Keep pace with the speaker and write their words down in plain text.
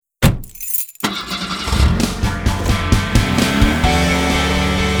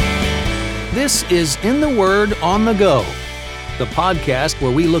This is In the Word on the Go, the podcast where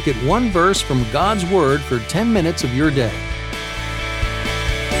we look at one verse from God's Word for 10 minutes of your day.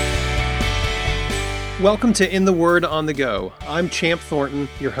 Welcome to In the Word on the Go. I'm Champ Thornton,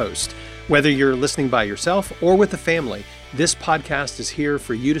 your host. Whether you're listening by yourself or with a family, this podcast is here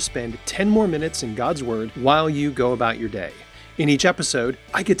for you to spend 10 more minutes in God's Word while you go about your day. In each episode,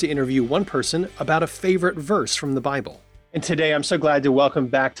 I get to interview one person about a favorite verse from the Bible. And today, I'm so glad to welcome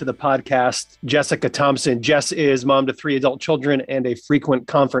back to the podcast Jessica Thompson. Jess is mom to 3 adult children and a frequent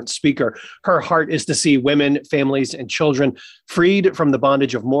conference speaker. Her heart is to see women, families, and children freed from the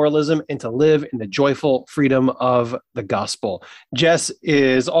bondage of moralism and to live in the joyful freedom of the gospel. Jess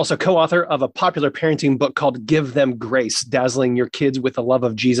is also co-author of a popular parenting book called Give Them Grace, dazzling your kids with the love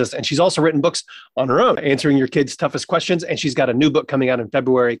of Jesus. And she's also written books on her own, answering your kids' toughest questions. And she's got a new book coming out in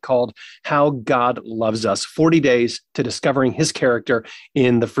February called How God Loves Us, 40 Days to Discovering His Character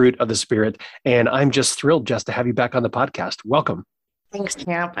in the Fruit of the Spirit. And I'm just thrilled, Jess, to have you back on the podcast. Welcome. Thanks,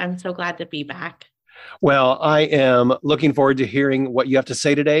 Champ. I'm so glad to be back. Well, I am looking forward to hearing what you have to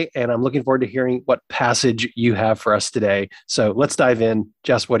say today, and I'm looking forward to hearing what passage you have for us today. So let's dive in.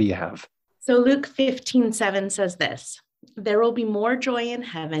 Jess, what do you have? So Luke 15:7 says this: "There will be more joy in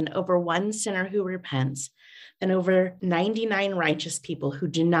heaven over one sinner who repents than over 99 righteous people who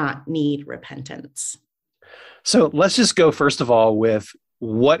do not need repentance." So let's just go, first of all, with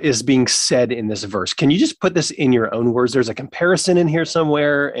what is being said in this verse. Can you just put this in your own words? There's a comparison in here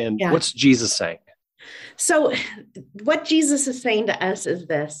somewhere, and What's Jesus saying? So what Jesus is saying to us is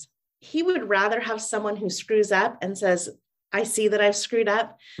this: he would rather have someone who screws up and says, I see that I've screwed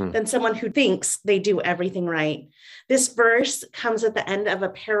up, than someone who thinks they do everything right. This verse comes at the end of a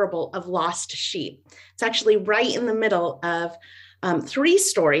parable of lost sheep. It's actually right in the middle of 3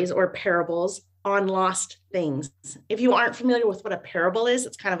 stories or parables on lost things. If you aren't familiar with what a parable is,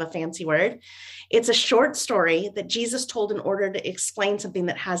 it's kind of a fancy word. It's a short story that Jesus told in order to explain something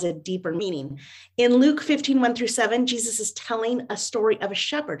that has a deeper meaning. In Luke 15:1-7, Jesus is telling a story of a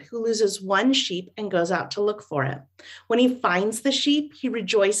shepherd who loses one sheep and goes out to look for it. When he finds the sheep, he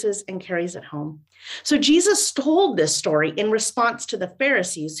rejoices and carries it home. So Jesus told this story in response to the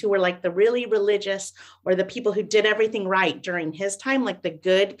Pharisees, who were like the really religious or the people who did everything right during his time, like the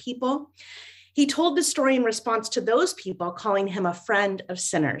good people. He told the story in response to those people calling him a friend of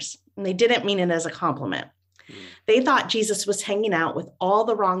sinners, and they didn't mean it as a compliment. They thought Jesus was hanging out with all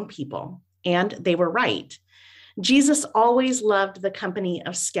the wrong people, and they were right. Jesus always loved the company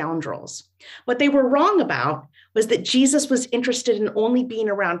of scoundrels. What they were wrong about was that Jesus was interested in only being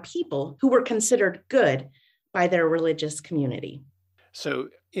around people who were considered good by their religious community. So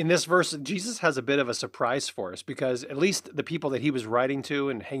in this verse, Jesus has a bit of a surprise for us, because at least the people that he was writing to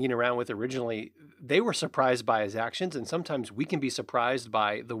and hanging around with originally, they were surprised by his actions. And sometimes we can be surprised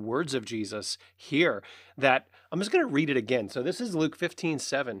by the words of Jesus here. That I'm just going to read it again. So this is Luke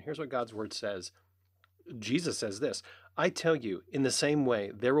 15:7. Here's what God's word says. Jesus says this: "I tell you, in the same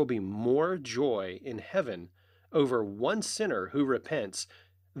way, there will be more joy in heaven over one sinner who repents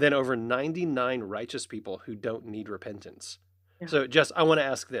than over 99 righteous people who don't need repentance." So, Jess, I want to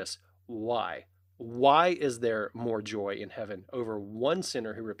ask this. Why? Why is there more joy in heaven over one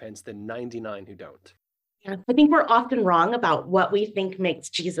sinner who repents than 99 who don't? Yeah, I think we're often wrong about what we think makes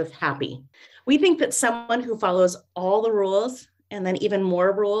Jesus happy. We think that someone who follows all the rules and then even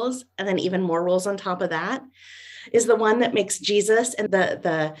more rules and then even more rules on top of that is the one that makes Jesus and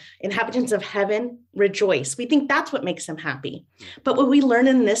the inhabitants of heaven rejoice. We think that's what makes him happy. But what we learn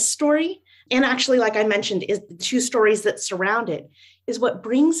in this story, and actually, like I mentioned, is the 2 stories that surround it, is what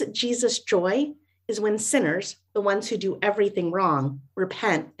brings Jesus joy is when sinners, the ones who do everything wrong,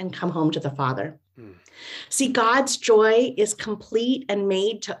 repent and come home to the Father. See, God's joy is complete and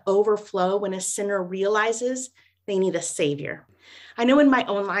made to overflow when a sinner realizes they need a savior. I know in my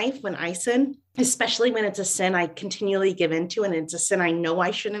own life, when I sin, especially when it's a sin I continually give into and it's a sin I know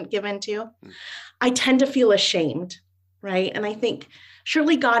I shouldn't give into, I tend to feel ashamed, right? And I think,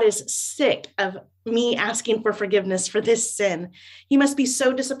 surely God is sick of me asking for forgiveness for this sin. He must be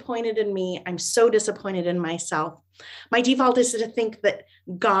so disappointed in me. I'm so disappointed in myself. My default is to think that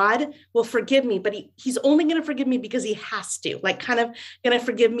God will forgive me, but he's only going to forgive me because he has to, like kind of going to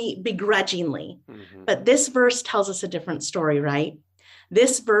forgive me begrudgingly. But this verse tells us a different story, right?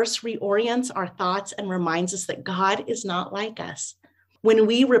 This verse reorients our thoughts and reminds us that God is not like us. When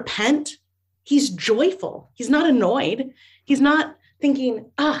we repent, he's joyful. He's not annoyed. He's not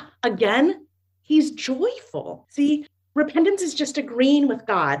thinking, again. He's joyful. See, repentance is just agreeing with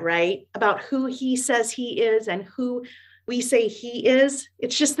God, right? About who he says he is and who we say he is.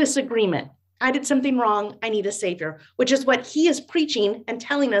 It's just this agreement. I did something wrong. I need a savior, which is what he is preaching and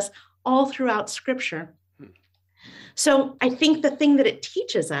telling us all throughout Scripture. So I think the thing that it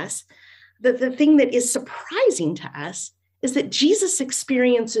teaches us, the thing that is surprising to us, is that Jesus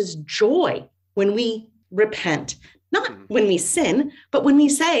experiences joy when we repent, not when we sin, but when we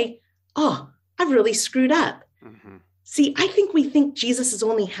say, oh, I've really screwed up. Mm-hmm. See, I think we think Jesus is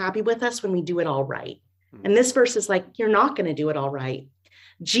only happy with us when we do it all right. Mm-hmm. And this verse is like, you're not going to do it all right.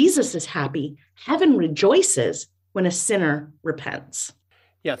 Jesus is happy. Heaven rejoices when a sinner repents.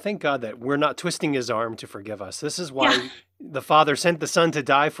 Yeah, thank God that we're not twisting his arm to forgive us. This is why the Father sent the Son to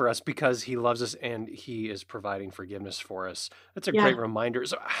die for us, because he loves us and he is providing forgiveness for us. That's a great reminder.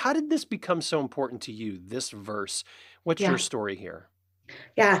 So how did this become so important to you, this verse? What's your story here?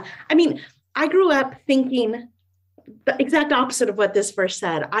 Yeah, I mean, I grew up thinking the exact opposite of what this verse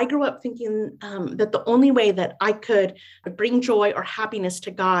said. I grew up thinking that the only way that I could bring joy or happiness to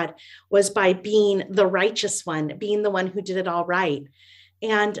God was by being the righteous one, being the one who did it all right.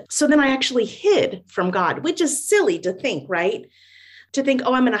 And so then I actually hid from God, which is silly to think, right? To think,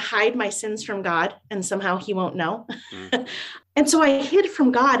 oh, I'm going to hide my sins from God and somehow he won't know. And so I hid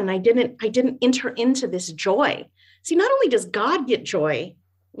from God and I didn't enter into this joy. See, not only does God get joy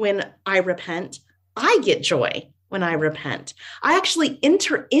when I repent, I get joy when I repent. I actually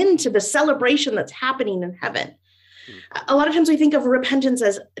enter into the celebration that's happening in heaven. A lot of times we think of repentance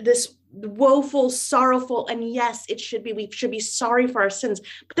as this woeful, sorrowful, and yes, it should be. We should be sorry for our sins.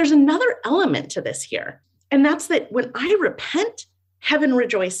 But there's another element to this here. And that's that when I repent, heaven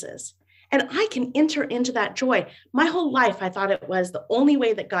rejoices. And I can enter into that joy. My whole life, I thought it was the only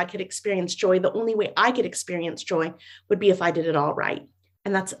way that God could experience joy, the only way I could experience joy would be if I did it all right.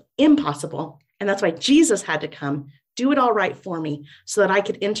 And that's impossible. And that's why Jesus had to come, do it all right for me so that I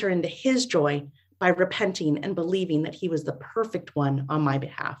could enter into his joy by repenting and believing that he was the perfect one on my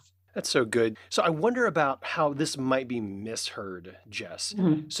behalf. That's so good. So I wonder about how this might be misheard, Jess.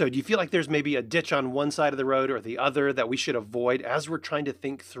 Mm-hmm. So do you feel like there's maybe a ditch on one side of the road or the other that we should avoid as we're trying to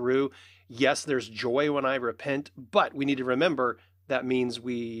think through, yes, there's joy when I repent, but we need to remember that means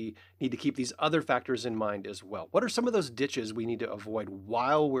we need to keep these other factors in mind as well. What are some of those ditches we need to avoid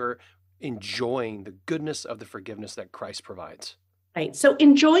while we're enjoying the goodness of the forgiveness that Christ provides? Right. So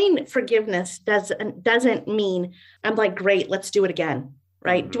enjoying forgiveness doesn't mean I'm like, great, let's do it again.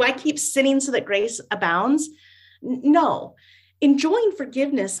 Right? Mm-hmm. Do I keep sinning so that grace abounds? No. Enjoying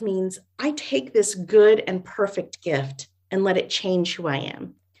forgiveness means I take this good and perfect gift and let it change who I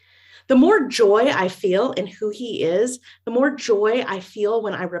am. The more joy I feel in who he is, the more joy I feel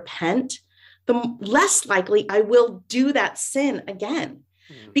when I repent, the less likely I will do that sin again,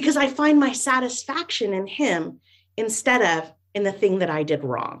 because I find my satisfaction in him instead of in the thing that I did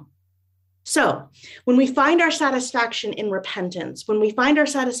wrong. So when we find our satisfaction in repentance, when we find our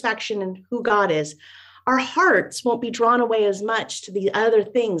satisfaction in who God is, our hearts won't be drawn away as much to the other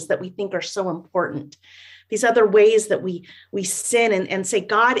things that we think are so important. These other ways that we sin and say,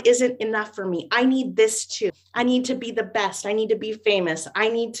 God isn't enough for me. I need this too. I need to be the best. I need to be famous. I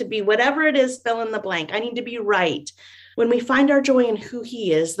need to be whatever it is, fill in the blank. I need to be right. When we find our joy in who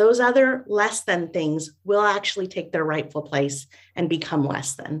he is, those other less than things will actually take their rightful place and become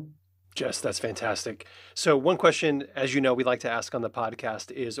less than. Jess, that's fantastic. So one question, as you know, we like to ask on the podcast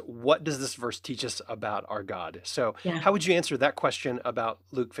is, what does this verse teach us about our God? So how would you answer that question about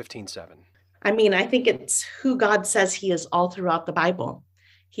Luke 15:7? I mean, I think it's who God says he is all throughout the Bible.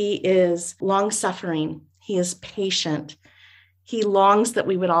 He is long-suffering. He is patient. He longs that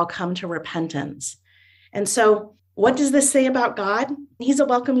we would all come to repentance. And so what does this say about God? He's a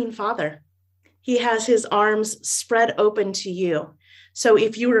welcoming Father. He has his arms spread open to you. So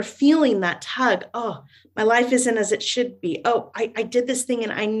if you were feeling that tug, oh, my life isn't as it should be. Oh, I did this thing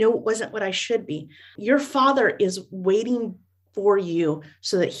and I know it wasn't what I should be. Your Father is waiting for you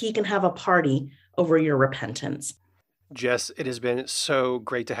so that he can have a party over your repentance. Jess, it has been so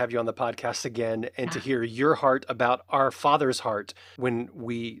great to have you on the podcast again and to hear your heart about our Father's heart when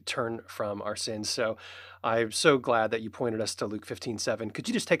we turn from our sins. So I'm so glad that you pointed us to Luke 15:7. Could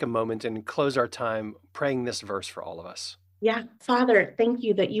you just take a moment and close our time praying this verse for all of us? Yeah. Father, thank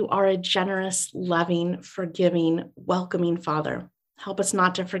you that you are a generous, loving, forgiving, welcoming Father. Help us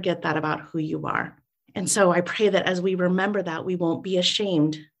not to forget that about who you are. And so I pray that as we remember that, we won't be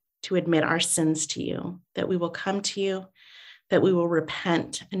ashamed to admit our sins to you, that we will come to you, that we will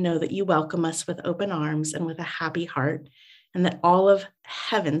repent and know that you welcome us with open arms and with a happy heart, and that all of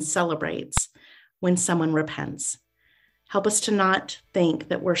heaven celebrates when someone repents. Help us to not think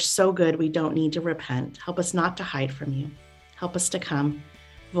that we're so good we don't need to repent. Help us not to hide from you. Help us to come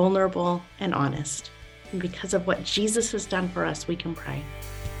vulnerable and honest. And because of what Jesus has done for us, we can pray.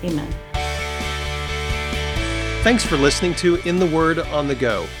 Amen. Thanks for listening to In the Word on the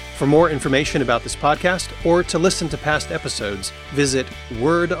Go. For more information about this podcast or to listen to past episodes, visit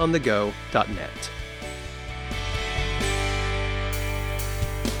wordonthego.net.